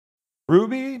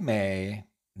Ruby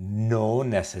no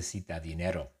necesita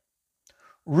dinero.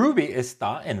 Ruby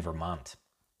está en Vermont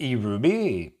y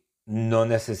Ruby no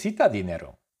necesita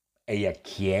dinero. Ella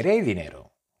quiere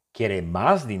dinero, quiere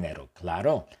más dinero,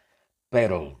 claro,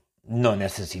 pero no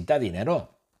necesita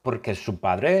dinero porque su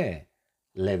padre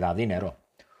le da dinero.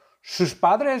 Sus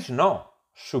padres no,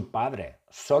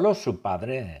 solo su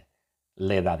padre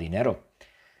le da dinero.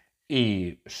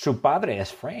 Y su padre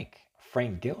es Frank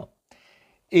Gill.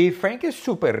 Y Frank es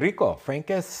súper rico,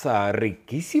 Frank es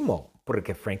riquísimo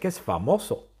porque Frank es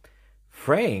famoso.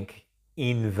 Frank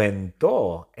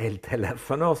inventó el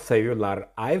teléfono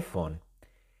celular iPhone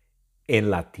en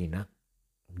la tina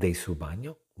de su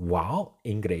baño. ¡Wow!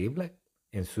 Increíble.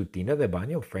 En su tina de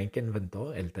baño, Frank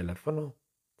inventó el teléfono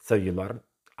celular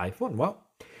iPhone. ¡Wow!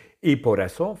 Y por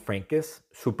eso Frank es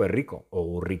súper rico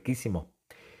o riquísimo.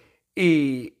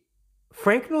 Y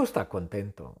Frank no está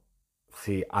contento.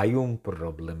 Sí, hay un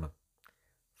problema.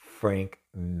 Frank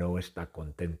no está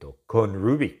contento con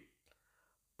Ruby.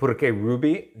 Porque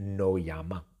Ruby no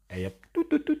llama. Ella,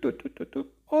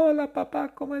 hola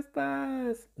papá, ¿cómo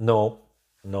estás? No.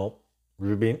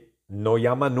 Ruby no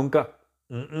llama nunca.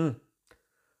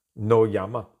 No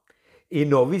llama. Y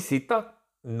no visita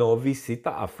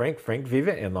a Frank. Frank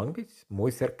vive en Long Beach,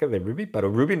 muy cerca de Ruby, pero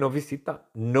Ruby no visita,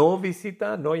 no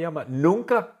llama.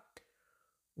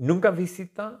 Nunca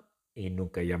visita y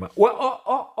nunca llama.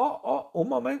 Un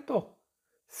momento.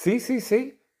 Sí.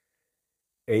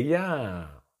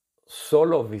 Ella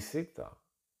solo visita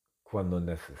cuando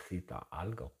necesita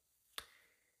algo.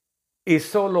 Y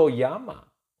solo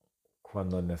llama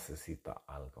cuando necesita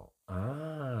algo.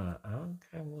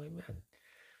 Ok, muy bien.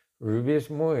 Ruby es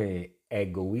muy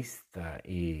egoísta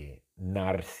y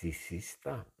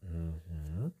narcisista.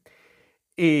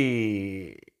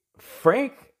 Y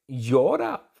Frank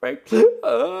llora.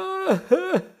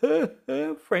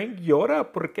 Frank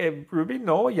llora porque Ruby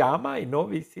no llama y no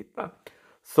visita.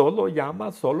 Solo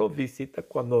llama, solo visita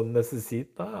cuando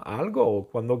necesita algo o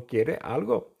cuando quiere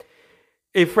algo.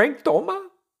 Y Frank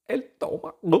él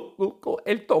toma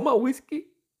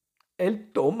whisky.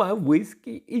 Él toma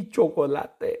whisky y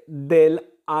chocolate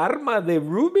del arma de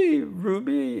Ruby.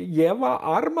 Ruby lleva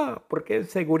arma porque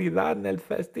es seguridad en el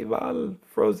festival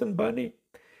Frozen Bunny.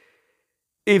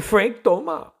 Y Frank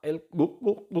toma él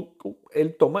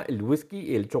toma el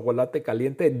whisky y el chocolate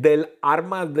caliente del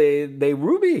arma de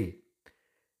Ruby.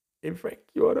 Y Frank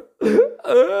llora.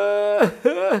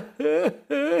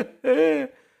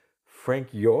 Frank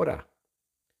llora.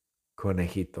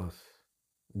 Conejitos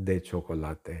de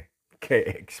chocolate que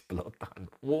explotan.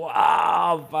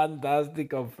 ¡Wow!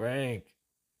 Fantástico, Frank.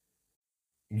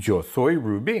 Yo soy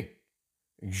Ruby.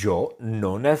 Yo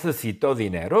no necesito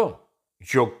dinero.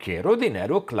 Yo quiero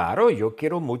dinero, claro, yo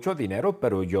quiero mucho dinero,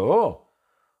 pero yo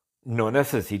no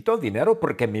necesito dinero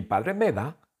porque mi padre me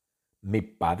da. Mi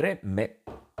padre me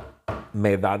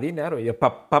da dinero. Y yo,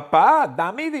 papá,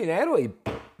 dame dinero. Y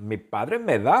mi padre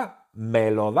me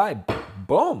lo da. Y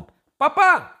 ¡boom!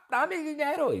 Papá, dame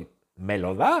dinero. Y me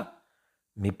lo da.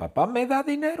 Mi papá me da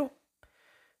dinero.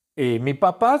 Y mi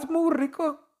papá es muy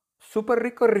rico, súper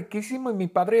rico, riquísimo. Y mi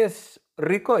padre es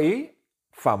rico y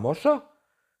famoso.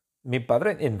 Mi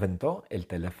padre inventó el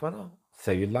teléfono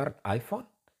celular iPhone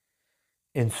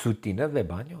en su tina de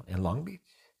baño en Long Beach.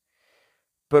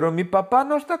 Pero mi papá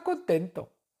no está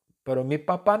contento. Yo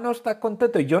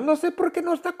no sé por qué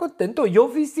no está contento. Yo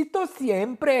visito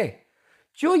siempre.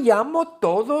 Yo llamo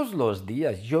todos los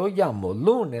días. Yo llamo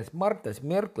lunes, martes,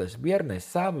 miércoles, viernes,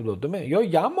 sábado, domingo. Yo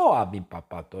llamo a mi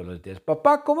papá todos los días.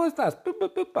 Papá, ¿cómo estás?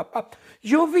 Papá.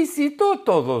 Yo visito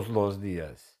todos los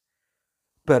días.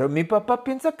 Pero mi papá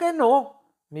piensa que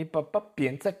no. Mi papá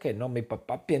piensa que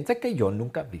yo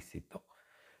nunca visito.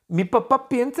 Mi papá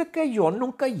piensa que yo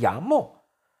nunca llamo.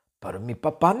 Pero mi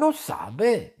papá no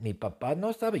sabe.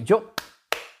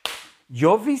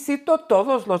 Yo visito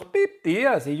todos los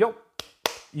días y yo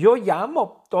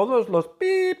llamo todos los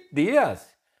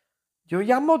días. Yo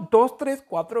llamo 2, 3,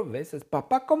 4 veces.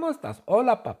 Papá, ¿cómo estás?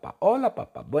 Hola, papá.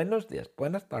 Buenos días,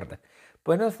 buenas tardes,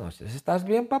 buenas noches. ¿Estás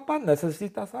bien, papá?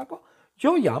 ¿Necesitas algo?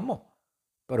 Yo llamo.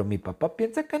 Pero mi papá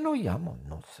piensa que no llamo.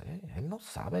 No sé, él no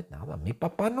sabe nada. Mi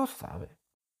papá no sabe.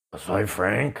 Yo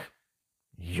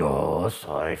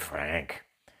soy Frank.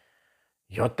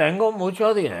 Yo tengo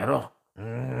mucho dinero.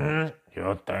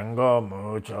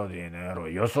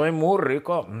 Yo soy muy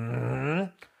rico.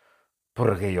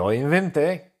 Porque yo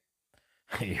inventé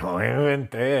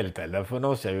el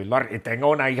teléfono celular y tengo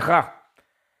una hija.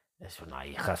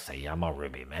 Se llama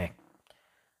Ruby Mae.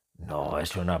 No,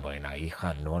 es una buena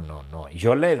hija. No.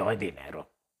 Yo le doy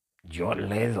dinero.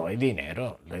 Le doy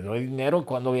dinero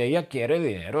cuando ella quiere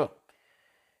dinero.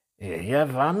 Y ella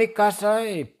va a mi casa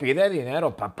y pide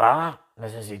dinero. Papá,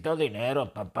 necesito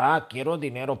dinero. Papá, quiero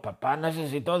dinero. Papá,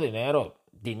 necesito dinero.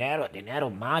 Dinero, dinero,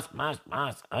 más, más,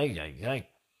 más. Ay, ay, ay.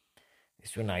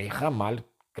 Es una hija mal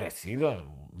crecida,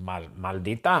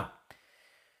 maldita.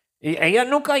 Y ella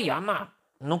nunca llama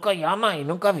y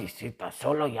nunca visita.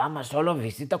 Solo llama, solo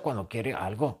visita cuando quiere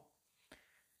algo.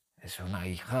 Es una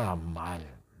hija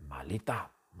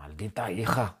malita, maldita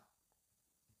hija.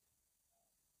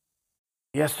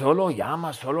 Ella solo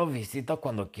llama, solo visita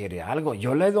cuando quiere algo.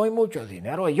 Yo le doy mucho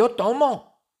dinero y yo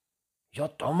tomo. Yo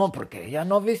tomo porque ella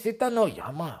no visita, no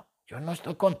llama. Yo no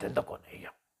estoy contento con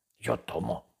ella. Yo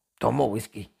tomo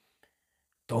whisky.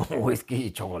 Tomo whisky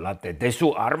y chocolate de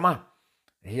su arma.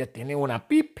 Ella tiene una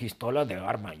pistola de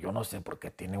arma. Yo no sé por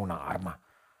qué tiene una arma.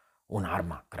 Un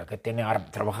arma. Creo que tiene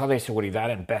arma. Trabaja de seguridad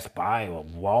en Best Buy o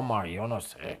Walmart. Yo no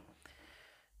sé.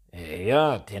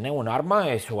 Ella tiene un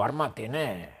arma y su arma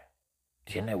tiene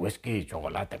whisky y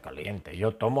chocolate caliente.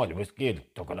 Yo tomo el whisky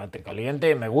y chocolate caliente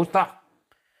y me gusta.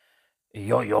 Y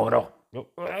yo lloro.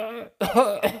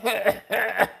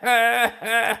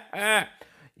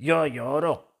 Yo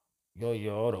lloro. Yo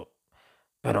lloro.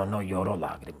 Pero no lloro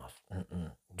lágrimas.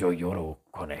 Yo lloro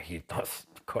conejitos.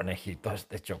 Conejitos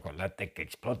de chocolate que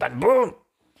explotan. ¡Boom!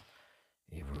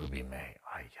 Y Ruby ay,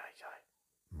 ay, ay.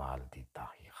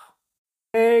 Maldita hija.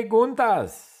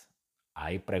 Preguntas.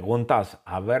 Hay preguntas.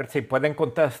 A ver si pueden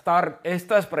contestar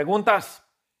estas preguntas.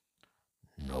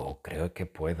 No creo que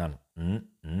puedan.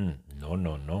 No,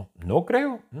 no, no. No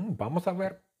creo. Vamos a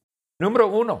ver. Número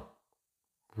 1.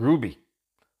 Ruby.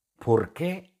 ¿Por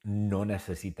qué no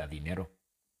necesita dinero?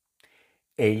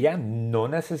 Ella no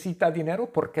necesita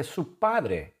dinero porque su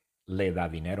padre le da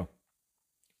dinero.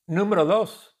 Número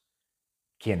 2.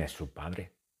 ¿Quién es su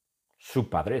padre? Su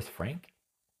padre es Frank.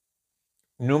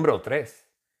 Número 3.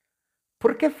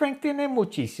 ¿Por qué Frank tiene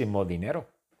muchísimo dinero?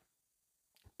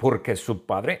 Porque su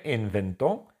padre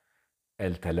inventó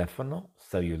el teléfono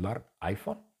celular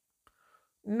iPhone.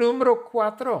 Número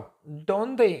 4.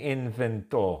 ¿Dónde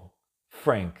inventó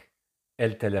Frank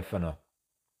el teléfono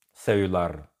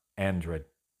celular Android?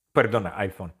 Perdona,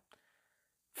 iPhone.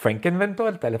 Frank inventó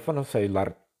el teléfono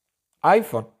celular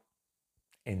iPhone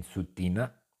en su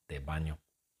tina de baño.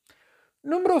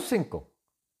 Número 5.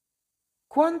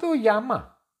 ¿Cuándo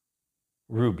llama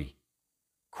Ruby?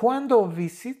 ¿Cuándo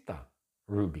visita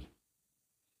Ruby?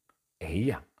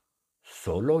 Ella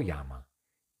solo llama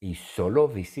y solo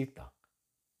visita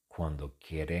cuando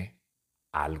quiere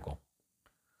algo.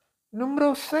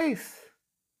 Número 6.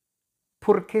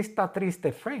 ¿Por qué está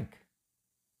triste Frank?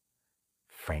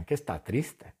 Frank está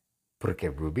triste porque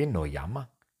Ruby no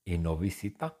llama y no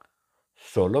visita.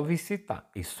 Solo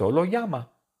visita y solo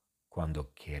llama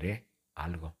cuando quiere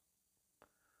algo.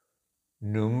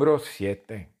 Número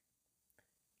 7.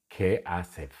 ¿Qué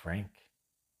hace Frank?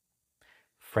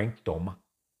 Frank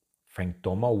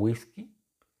toma whisky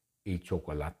y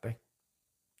chocolate.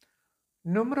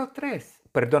 Número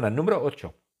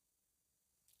 8.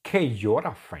 ¿Qué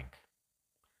llora Frank?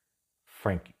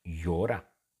 Frank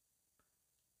llora.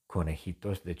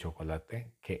 Conejitos de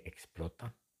chocolate que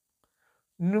explotan.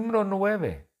 Número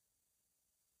 9.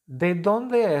 ¿De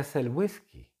dónde es el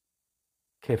whisky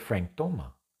que Frank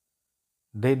toma?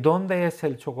 ¿De dónde es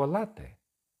el chocolate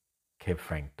que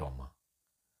Frank toma?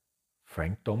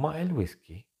 Frank toma el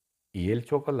whisky y el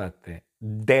chocolate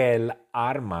del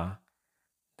arma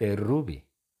de Ruby.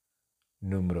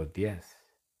 Número 10.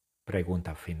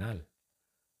 Pregunta final.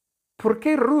 ¿Por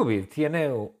qué Ruby tiene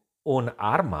un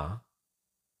arma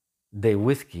de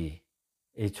whisky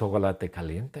y chocolate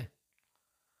caliente?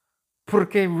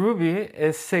 Porque Ruby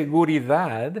es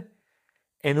seguridad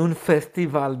en un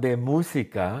festival de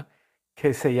música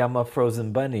que se llama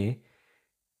Frozen Bunny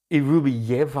y Ruby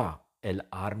lleva el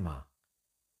arma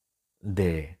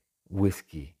de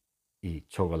whisky y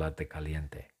chocolate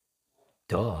caliente.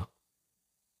 Duh.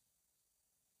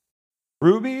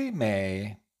 Ruby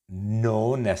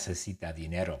no necesita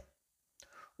dinero.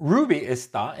 Ruby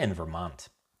está en Vermont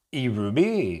y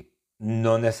Ruby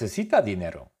no necesita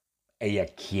dinero. Ella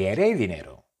quiere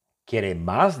dinero, quiere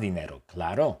más dinero,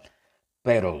 claro,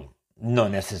 pero no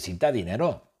necesita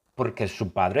dinero porque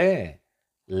su padre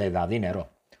le da dinero.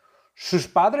 Sus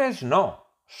padres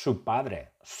no, su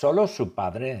padre, solo su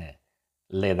padre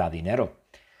le da dinero.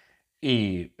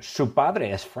 Y su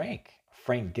padre es Frank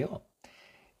Gill.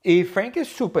 Y Frank es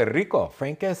súper rico,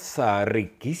 Frank es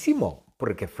riquísimo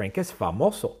porque Frank es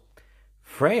famoso.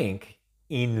 Frank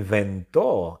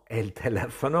inventó el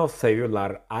teléfono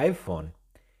celular iPhone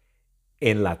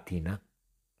en la tina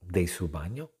de su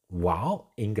baño.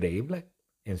 ¡Wow! Increíble.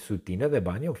 En su tina de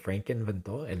baño, Frank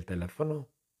inventó el teléfono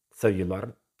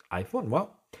celular iPhone.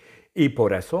 ¡Wow! Y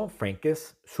por eso Frank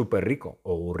es súper rico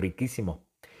o riquísimo.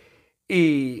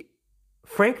 Y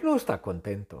Frank no está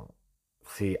contento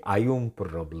si hay un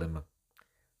problema.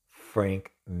 Frank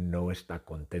no está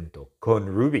contento con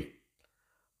Ruby.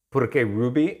 Porque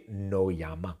Ruby no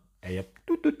llama. Ella,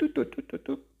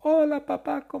 hola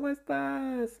papá, ¿cómo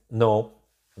estás? No.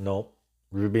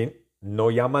 Ruby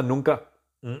no llama nunca.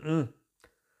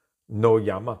 No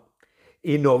llama.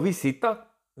 Y no visita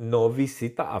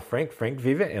a Frank. Frank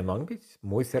vive en Long Beach,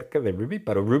 muy cerca de Ruby,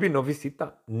 pero Ruby no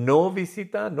visita. No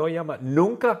llama.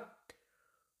 Nunca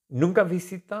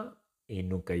visita y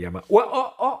nunca llama.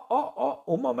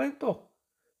 Un momento.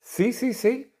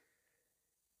 Sí.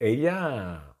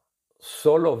 Ella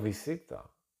solo visita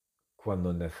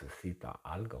cuando necesita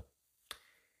algo.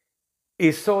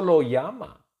 Y solo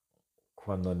llama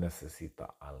cuando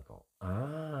necesita algo.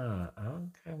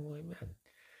 Ok, muy bien.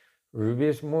 Ruby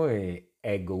es muy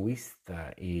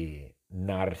egoísta y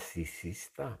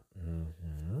narcisista.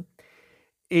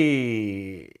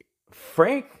 Y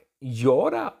Frank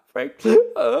llora.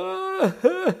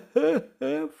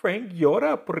 Frank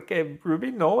llora porque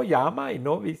Ruby no llama y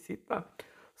no visita.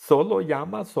 Solo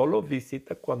llama, solo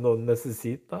visita cuando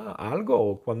necesita algo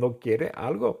o cuando quiere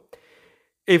algo.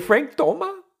 Y Frank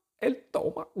él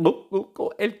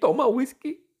toma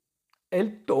whisky.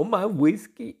 Él toma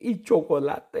whisky y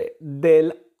chocolate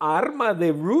del arma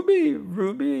de Ruby.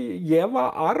 Ruby lleva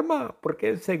arma porque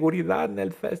es seguridad en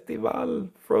el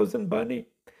festival Frozen Bunny.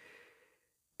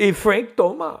 Y Frank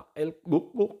él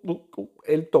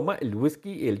toma el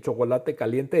whisky y el chocolate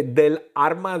caliente del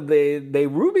arma de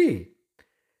Ruby.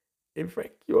 Y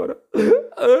Frank llora.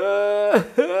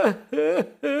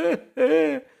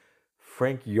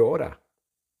 Frank llora.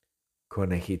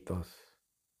 Conejitos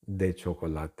de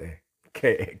chocolate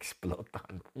que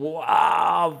explotan.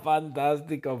 ¡Wow!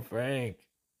 Fantástico, Frank.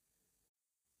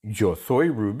 Yo soy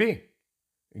Ruby.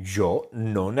 Yo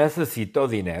no necesito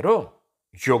dinero.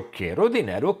 Yo quiero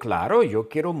dinero, claro, yo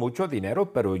quiero mucho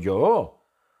dinero, pero yo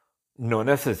no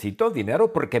necesito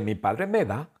dinero porque mi padre me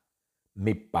da.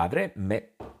 Mi padre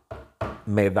me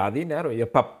da dinero. Y yo,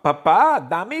 papá,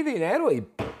 dame dinero. Y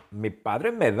mi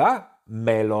padre me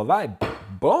lo da. Y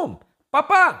 ¡boom!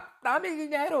 Papá, dame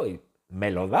dinero. Y me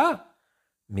lo da.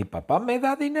 Mi papá me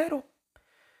da dinero.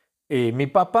 Y mi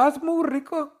papá es muy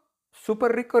rico,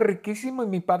 súper rico, riquísimo. Y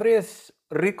mi padre es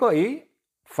rico y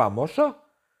famoso.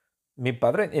 Mi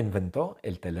padre inventó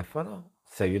el teléfono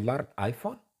celular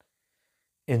iPhone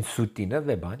en su tina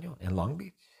de baño en Long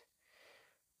Beach.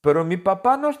 Pero mi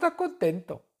papá no está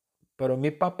contento. Yo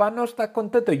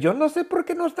no sé por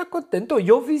qué no está contento.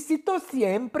 Yo visito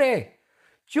siempre.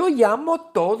 Yo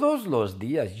llamo todos los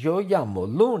días. Yo llamo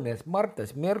lunes,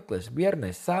 martes, miércoles,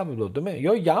 viernes, sábado, domingo.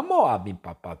 Yo llamo a mi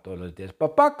papá todos los días.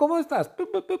 Papá, ¿cómo estás?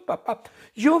 Papá.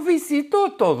 Yo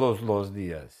visito todos los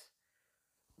días.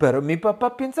 Pero mi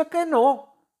papá piensa que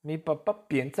no. Mi papá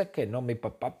piensa que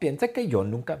yo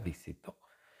nunca visito.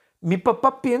 Mi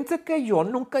papá piensa que yo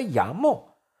nunca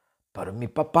llamo. Pero mi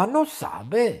papá no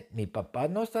sabe.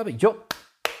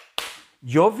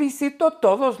 Yo visito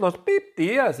todos los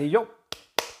días y yo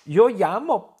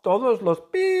llamo todos los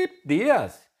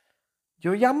días.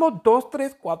 Yo llamo 2,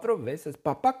 3, 4 veces.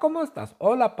 Papá, ¿cómo estás?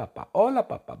 Hola, papá.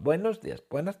 Buenos días,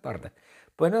 buenas tardes,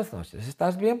 buenas noches.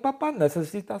 ¿Estás bien, papá?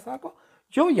 ¿Necesitas algo?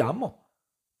 Yo llamo.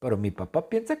 Pero mi papá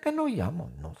piensa que no llamo.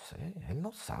 No sé, él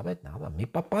no sabe nada. Mi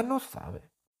papá no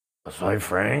sabe. Yo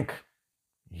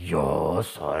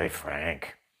soy Frank.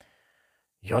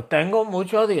 Yo tengo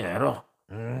mucho dinero.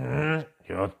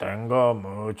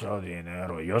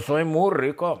 Yo soy muy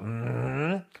rico.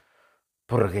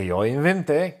 Porque yo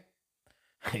inventé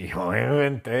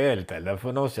el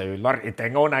teléfono celular y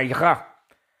tengo una hija.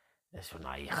 Es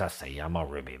una hija, se llama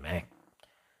Ruby Mae.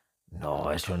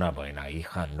 No, es una buena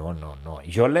hija. No.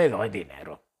 Yo le doy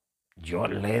dinero.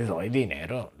 Le doy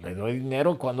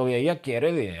dinero cuando ella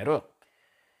quiere dinero.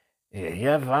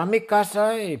 Ella va a mi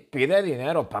casa y pide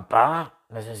dinero. Papá,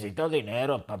 necesito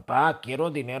dinero. Papá,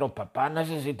 quiero dinero. Papá,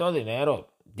 necesito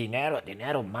dinero.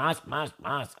 Dinero, más.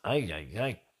 Ay.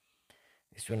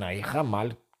 Es una hija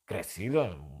mal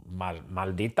crecida,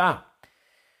 maldita.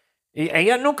 Y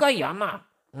ella nunca llama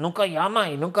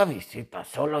y nunca visita.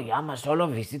 Solo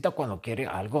visita cuando quiere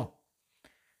algo.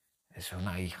 Es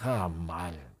una hija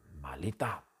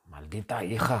maldita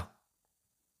hija.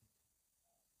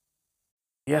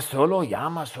 Ella solo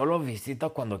llama, solo visita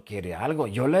cuando quiere algo.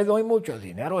 Yo le doy mucho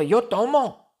dinero y yo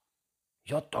tomo.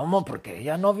 Porque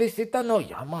ella no visita, no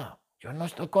llama. Yo no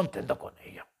estoy contento con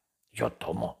ella. Yo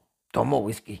tomo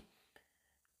whisky.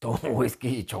 Tomo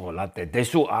whisky y chocolate de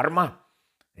su arma.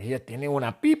 Ella tiene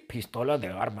una pistola de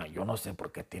arma. Yo no sé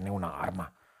por qué tiene una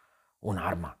arma. un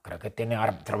arma. Creo que tiene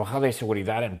arma. Trabaja de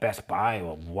seguridad en Best Buy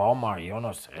o Walmart, yo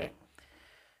no sé.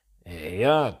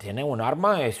 Ella tiene un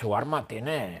arma y su arma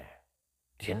tiene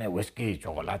whisky y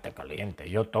chocolate caliente.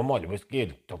 Yo tomo el whisky y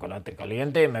el chocolate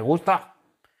caliente y me gusta.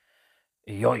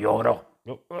 Y yo lloro.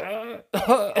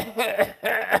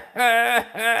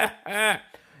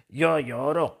 Yo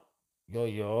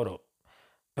lloro.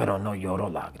 Pero no lloro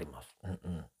lágrimas.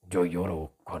 Yo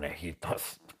lloro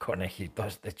conejitos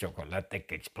de chocolate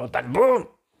que explotan. ¡Boom!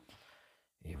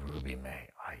 Y Ruby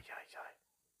ay,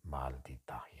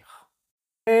 maldita hija.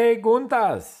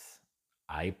 Preguntas.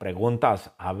 Hay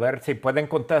preguntas. A ver si pueden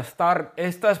contestar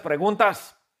estas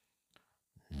preguntas.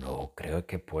 No creo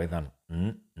que puedan.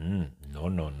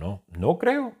 No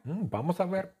creo. Vamos a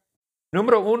ver.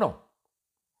 Número 1.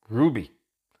 Ruby.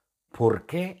 ¿Por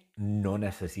qué no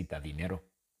necesita dinero?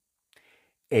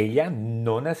 Ella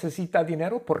no necesita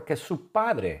dinero porque su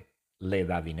padre le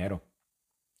da dinero.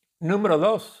 Número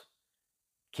 2.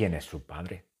 ¿Quién es su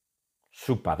padre?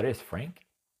 Su padre es Frank.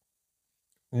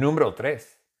 Número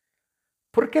 3.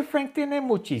 ¿Por qué Frank tiene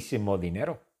muchísimo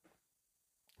dinero?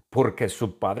 Porque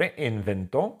su padre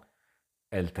inventó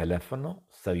el teléfono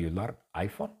celular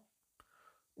iPhone.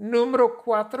 Número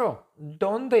 4.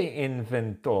 ¿Dónde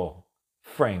inventó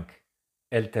Frank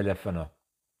el teléfono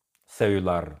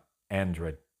celular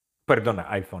Android?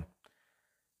 Perdona, iPhone.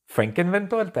 Frank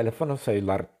inventó el teléfono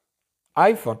celular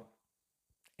iPhone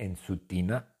en su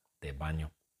tina de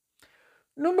baño.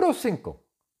 Número 5.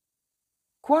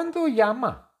 ¿Cuándo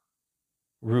llama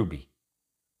Ruby?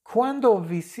 ¿Cuándo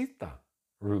visita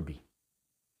Ruby?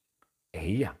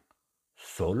 Ella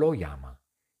solo llama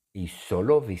y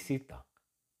solo visita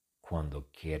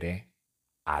cuando quiere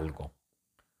algo.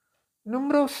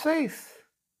 Número 6.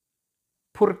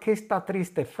 ¿Por qué está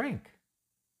triste Frank?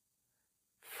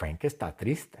 Frank está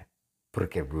triste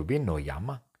porque Ruby no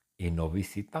llama y no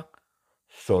visita.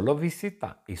 Solo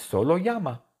visita y solo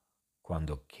llama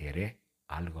cuando quiere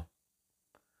algo.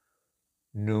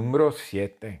 Número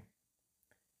 7.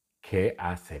 ¿Qué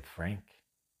hace Frank?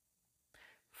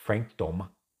 Frank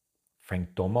toma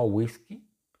whisky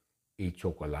y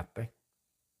chocolate.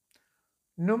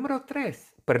 Número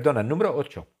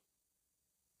 8.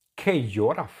 ¿Qué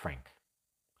llora Frank?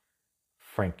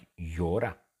 Frank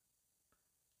llora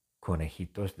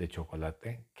conejitos de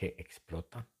chocolate que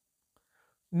explotan.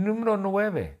 Número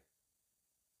 9.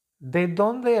 ¿De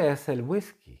dónde es el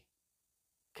whisky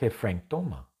que Frank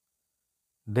toma?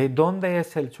 ¿De dónde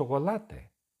es el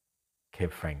chocolate que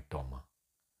Frank toma?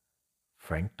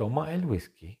 Frank toma el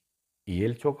whisky y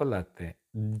el chocolate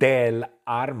del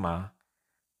arma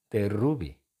de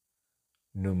Ruby.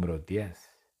 Número 10.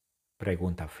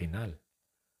 Pregunta final.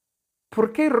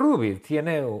 ¿Por qué Ruby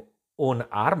tiene un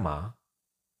arma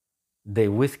de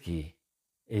whisky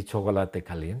y chocolate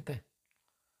caliente?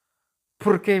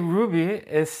 Porque Ruby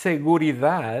es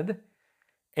seguridad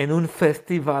en un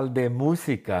festival de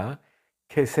música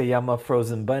que se llama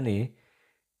Frozen Bunny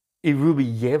y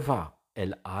Ruby lleva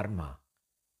el arma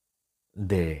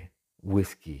de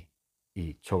whisky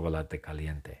y chocolate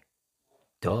caliente.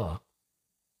 Duh.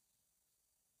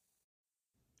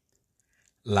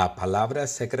 La palabra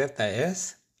secreta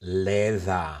es le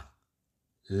da.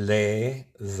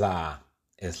 Le da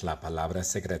es la palabra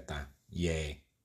secreta. Yay.